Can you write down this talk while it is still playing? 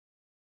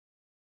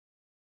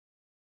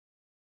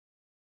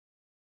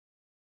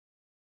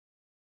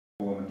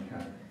woman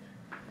candidate.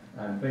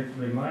 And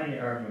basically my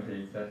argument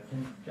is that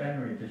since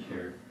January this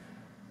year,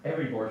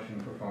 every abortion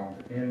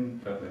performed in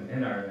Dublin,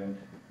 in Ireland,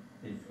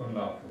 is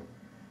unlawful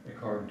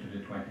according to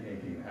the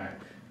 2018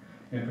 Act.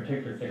 In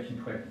particular,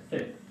 Section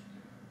 26,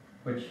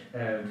 which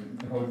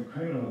imposes a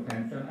criminal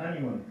offence on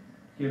anyone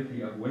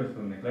guilty of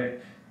willful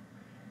neglect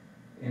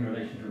in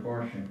relation to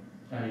abortion,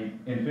 any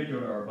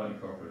individual or body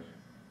corporate.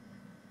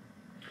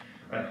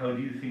 And how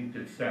do you think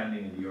that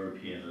standing in the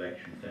European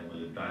elections then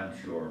will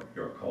advance your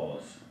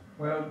cause?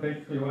 Well,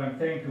 basically what I'm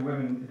saying to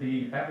women,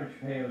 the average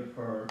payout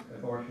for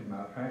abortion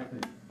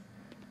malpractice,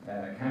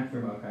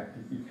 cancer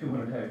malpractice, is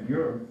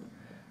 €200,000,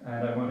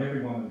 and I want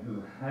every woman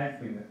who has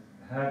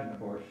had an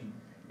abortion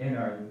in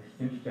Ireland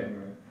since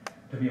January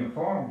to be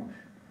informed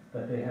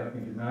that they have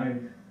been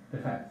denied the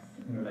facts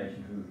in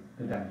relation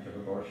to the damage of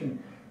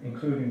abortion,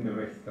 including the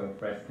risk of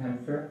breast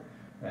cancer,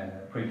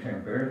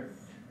 preterm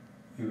births,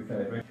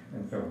 suicide risk,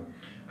 and so on.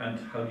 And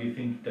how do you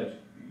think that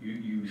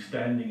you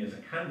standing as a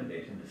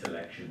candidate in this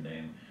election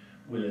then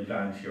will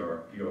advance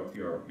your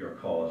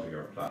cause or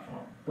your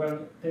platform? Well,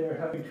 there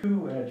have been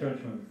two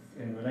judgments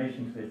in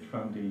relation to this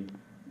from the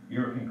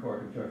European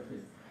Court of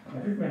Justice. I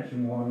just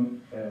mention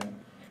one,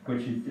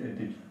 which is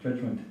the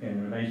judgment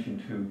in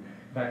relation to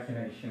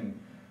vaccination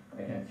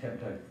against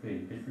hepatitis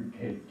B. This is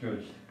case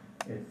judged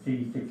at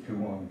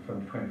C621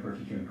 from the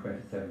 21st of June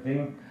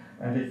 2017,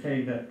 and they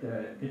say that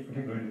this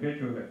particular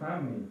individual, the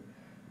family,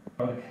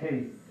 brought a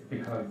case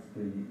because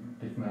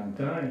this man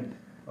died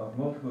of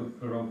multiple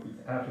sclerosis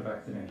after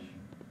vaccination.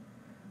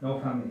 No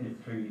family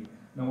history,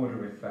 no other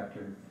risk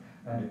factors,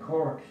 and the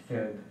court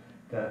said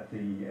that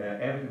the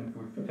evidence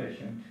was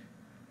sufficient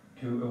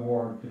to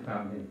award the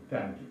family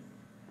damages.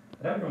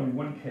 That was only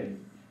one case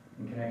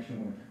in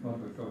connection with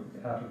multiple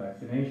sclerosis after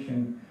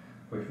vaccination,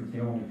 which was the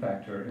only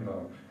factor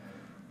involved.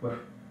 But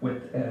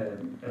with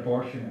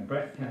abortion and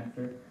breast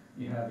cancer,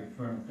 you have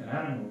experiments in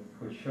animals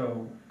which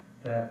show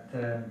that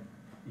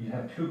you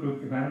have two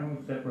groups of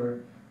animals that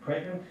were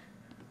pregnant.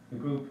 The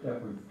group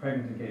that was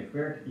pregnant and gave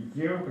birth is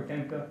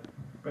 0% of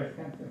breast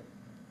cancer.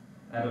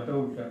 And of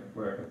those that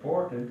were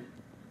aborted,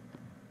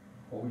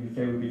 what would you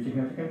say would be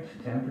significant?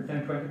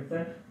 10%,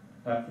 20%?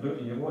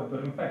 Absolutely it would.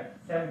 But in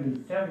fact,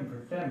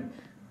 77%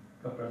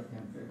 of breast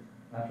cancer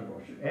after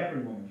abortion.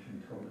 Every woman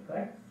should be told the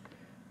facts.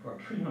 For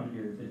 300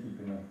 years this has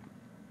been known.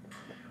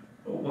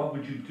 What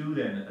would you do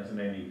then as an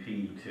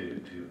MEP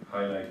to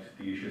highlight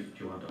the issues that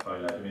you want to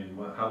highlight? I mean,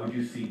 how would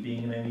you see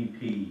being an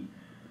MEP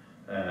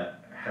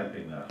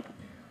helping that?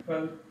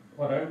 Well,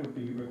 what I would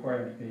be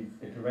requiring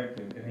is a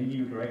directive, an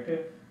EU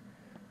directive,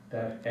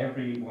 that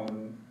every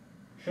woman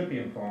should be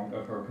informed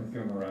of her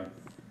consumer rights.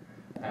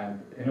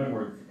 And in other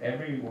words,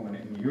 every woman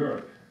in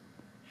Europe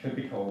should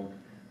be told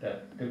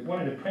that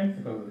one of the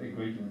principal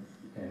ingredients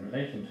in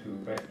relation to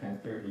breast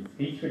cancer is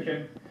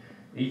estrogen.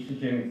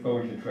 Estrogen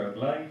exposure throughout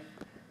life.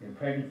 In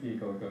pregnancy, it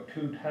goes up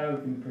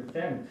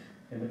 2,000%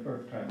 in the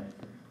first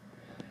trimester.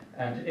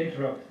 And to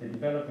interrupt the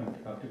development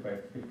of the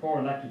breast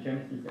before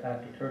lactogenesis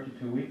after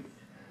 32 weeks,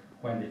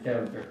 when the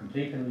cells are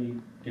completely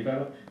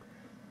developed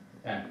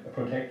and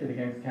protected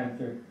against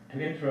cancer, to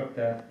interrupt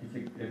that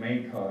is the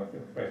main cause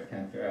of breast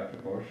cancer after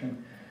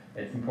abortion.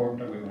 It's important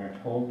that women are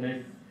told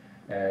this.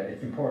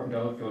 It's important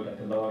also that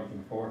the law is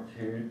enforced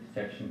here,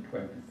 Section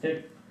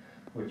 26,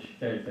 which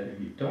says that if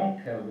you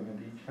don't tell women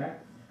these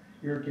facts,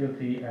 you're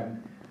guilty of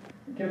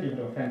an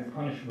offence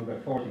punishable by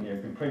 14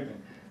 years in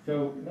prison.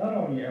 So not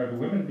only are the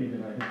women being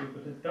denied the truth,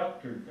 but the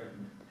doctors are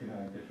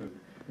denying the truth.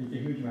 There's a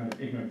huge amount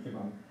of ignorance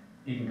among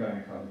even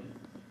gynecologists.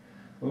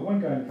 Well,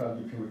 one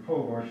gynecologist who was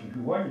pro-abortion,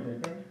 who was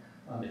ignorant,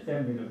 on the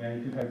 17th of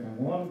May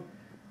 2001,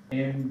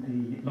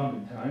 in the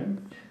London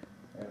Times,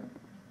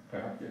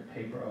 perhaps a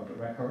paper of the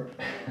record,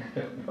 I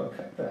don't know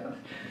about that,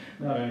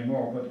 not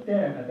anymore, but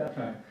then at that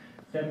time,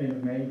 17th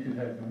of May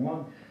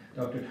 2001,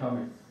 Dr.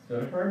 Thomas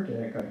Sutherford,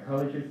 a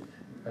gynecologist,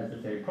 as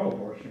I say,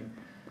 pro-abortion,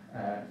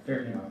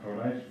 certainly not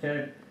pro-life,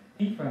 said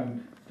he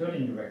found,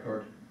 studying the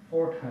record,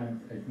 4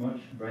 times as much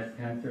breast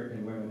cancer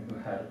in women who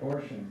had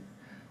abortions.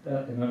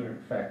 That's another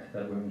fact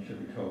that women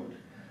should be told.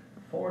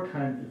 4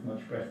 times as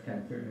much breast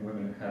cancer in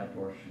women who had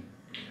abortion.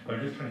 I'm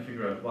just trying to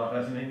figure out what,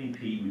 as an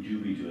MEP, would you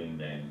be doing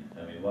then?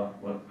 I mean,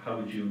 how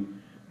would you,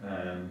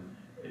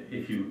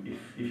 if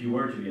you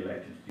were to be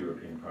elected to the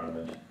European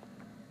Parliament,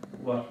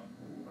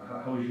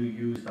 how would you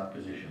use that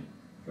position?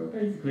 So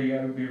basically,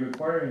 I would be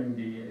requiring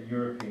the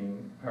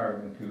European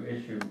Parliament to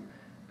issue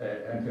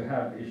and to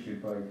have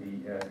issued by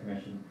the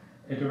Commission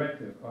a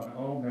directive on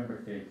all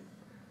member states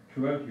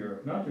throughout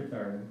Europe, not just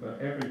Ireland,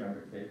 but every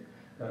member state,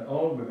 that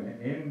all women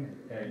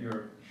in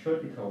Europe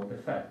should be told the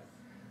facts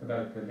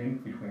about the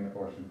link between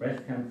abortion and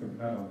breast cancer,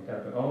 but not only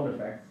that, but all the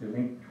facts, the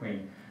link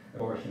between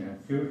abortion and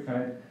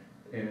suicide.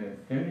 In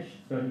a Finnish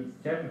study,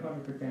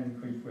 700%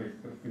 increased risk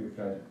of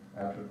suicide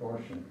after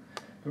abortion.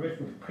 The risk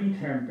of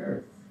preterm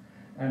births,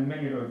 and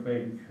many of those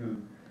babies who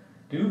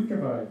do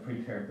survive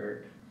preterm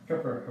birth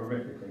suffer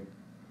horrifically.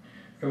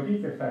 So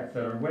these are facts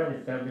that are well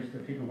established.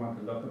 If people want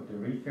to look up the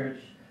research,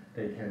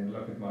 They can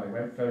look at my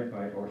website,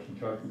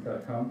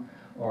 myabortionchoices.com,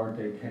 or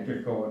they can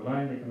just go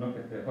online. They can look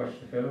at the Hush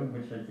the Film,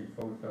 which has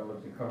exposed all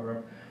of the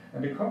cover-up.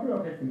 And the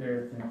cover-up has been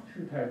there since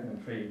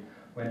 2003,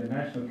 when the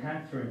National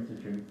Cancer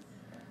Institute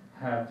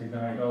have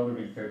denied all the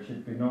research.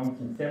 It's been known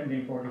since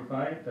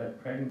 1745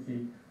 that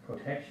pregnancy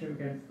protects you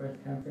against breast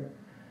cancer.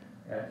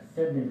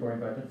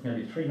 1745, that's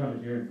nearly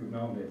 300 years we've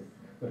known this.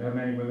 But how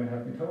many women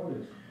have been told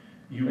it?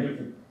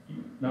 Basic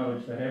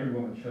knowledge that every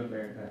woman should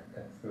learn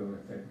at school,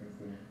 at secondary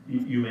school.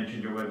 You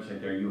mentioned your website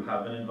there. You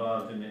have been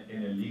involved in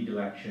a legal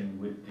action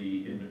with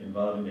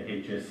involving the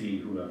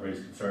HSE, who have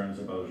raised concerns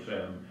about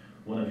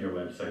one of your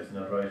websites. Isn't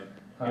that right?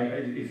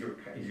 Is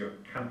your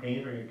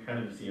campaign or your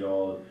candidacy at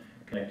all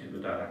connected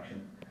with that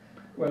action?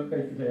 Well,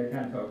 basically, I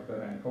can't talk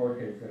about any court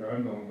cases that are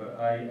ongoing, but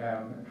I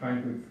am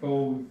trying to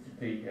expose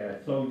the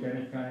slow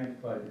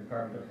genocide by the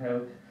Department of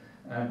Health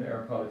and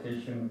our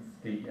politicians,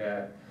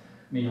 the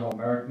Micheál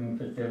Martin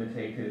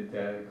facilitated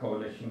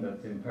coalition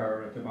that's in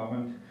power at the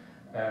moment.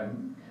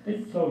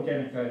 This slow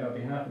genocide on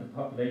behalf of the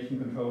population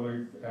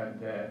controllers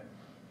and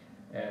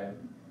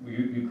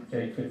you could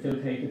say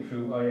facilitated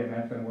through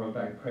IMF and World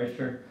Bank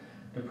pressure.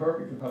 The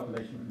purpose of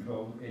population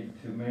control is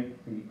to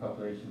make the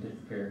population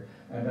disappear,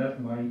 and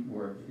that, my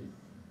word, is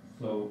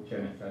slow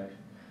genocide.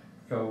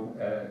 So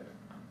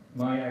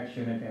my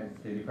action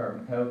against the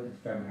Department of Health,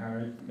 Stan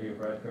Harris, Leo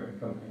Bradford and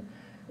company,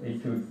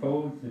 is to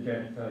expose the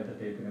genocide that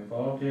they've been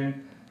involved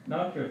in,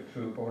 not just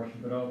through abortion,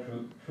 but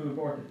also through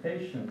aborted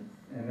patients.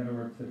 In other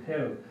words, the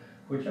pill,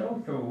 which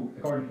also,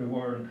 according to the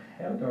World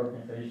Health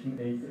Organization,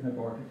 is an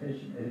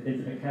abortifacient.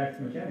 It's a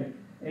carcinogenic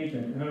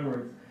agent. In other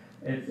words,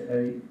 it's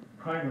a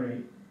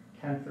primary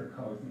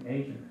cancer-causing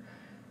agent.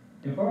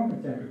 Informed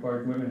consent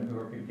requires women who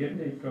have been given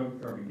these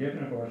drugs or been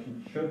given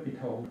abortion should be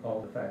told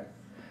all the facts,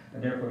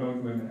 and therefore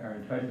those women are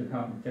entitled to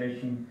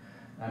compensation.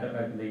 And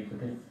I believe that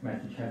this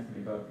message has to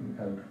be gotten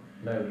out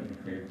loud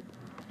and clear.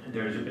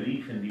 There is a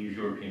belief in these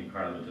European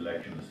Parliament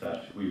elections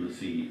that we will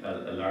see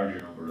a larger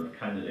number of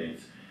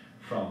candidates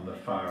from the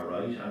far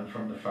right and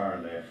from the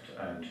far left,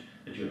 and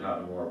that you'll have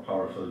a more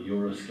powerful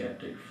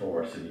Eurosceptic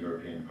force in the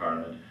European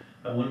Parliament.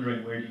 I'm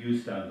wondering, where do you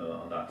stand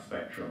on that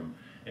spectrum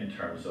in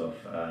terms of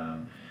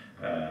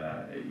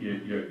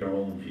your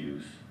own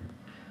views?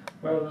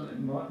 Well,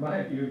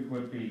 my view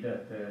would be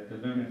that the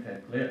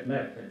lunatic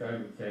left, as I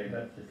would say,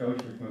 that's the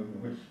socialist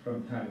movement, which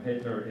from the time of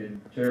Hitler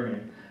in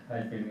Germany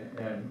has been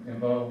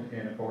involved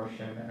in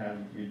abortion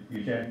and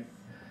eugenics.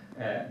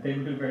 They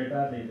will do very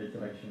badly in this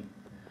election.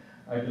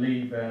 I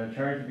believe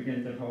charity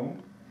begins at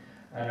home,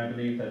 and I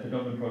believe that the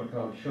Dublin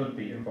Protocol should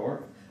be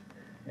enforced.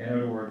 In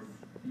other words,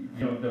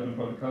 the Dublin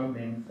Protocol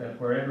means that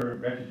wherever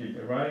refugees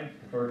arrive,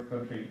 the first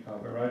country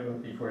of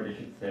arrival is where they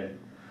should stay.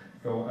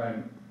 So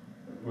I'm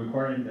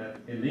requiring that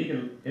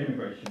illegal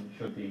immigration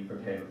should be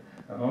curtailed.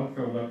 I'm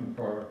also looking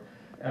for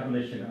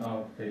abolition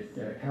of this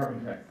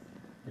carbon tax,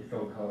 the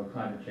so-called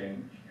climate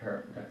change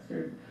carbon tax.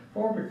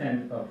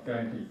 4% of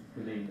scientists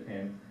believe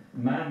in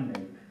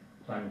man-made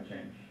climate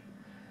change.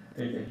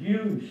 There's a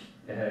huge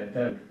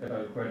doubt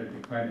about whether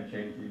the climate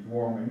change is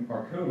warming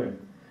or cooling.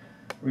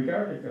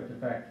 Regardless of the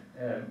fact,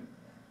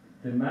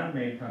 the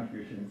man-made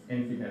contribution is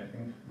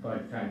insignificant by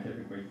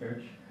scientific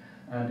research,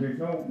 and there's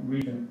no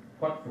reason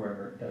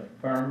whatsoever that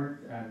farmers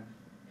and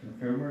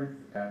consumers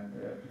and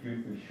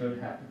producers should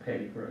have to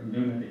pay for a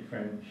lunatic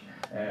fringe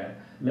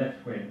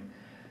left-wing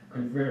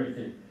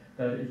conspiracy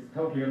that is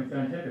totally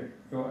unscientific.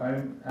 So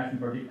I'm asking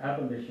for the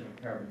abolition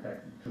of carbon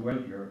taxes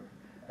throughout Europe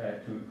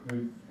to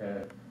increase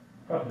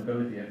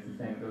profitability and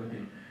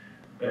sustainability.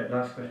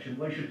 Last question,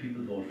 why should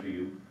people vote for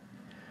you?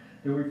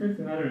 There was just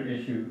another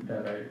issue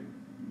that I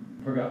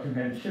forgot to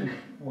mention.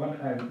 One,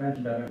 I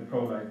mentioned that I'm a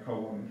pro-life,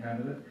 pro-woman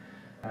candidate,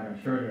 and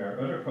I'm sure there are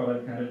other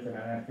pro-life candidates, and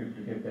I ask people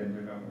to give them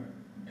their number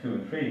 2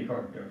 and 3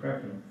 according to their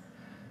preference.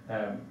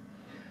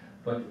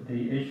 But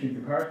the issues,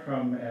 apart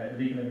from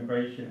illegal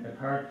immigration,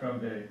 apart from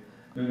the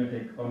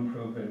lunatic,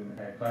 unproven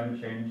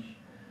climate change,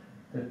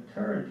 the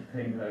third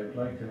thing that I would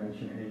like to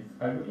mention is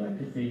I would like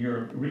to see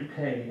Europe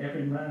repay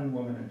every man,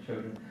 woman and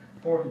children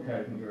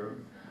 €40,000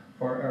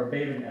 for our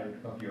bailing out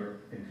of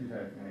Europe in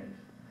 2008.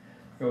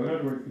 So in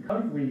other words,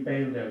 because we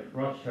bailed out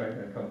Rothschild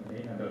and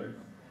Company and others,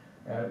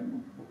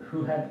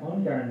 who had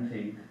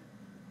unguaranteed,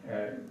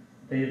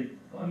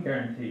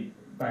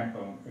 bank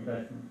loan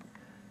investments,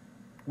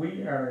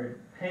 we are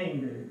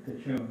paying the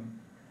tune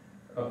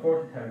of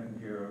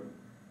 €40,000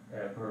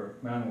 per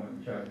man, woman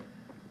and child.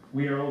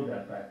 We are owed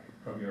that back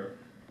from Europe.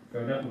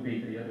 So that would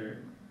be the other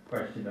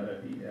question that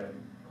I'd be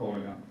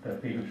calling on,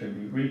 that people should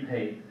be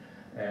repaid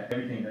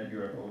everything that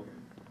Europe owes.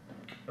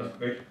 That's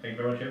great. Thank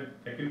you very much, Eamonn.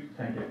 Thank you.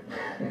 Thank you.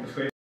 That's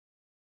great.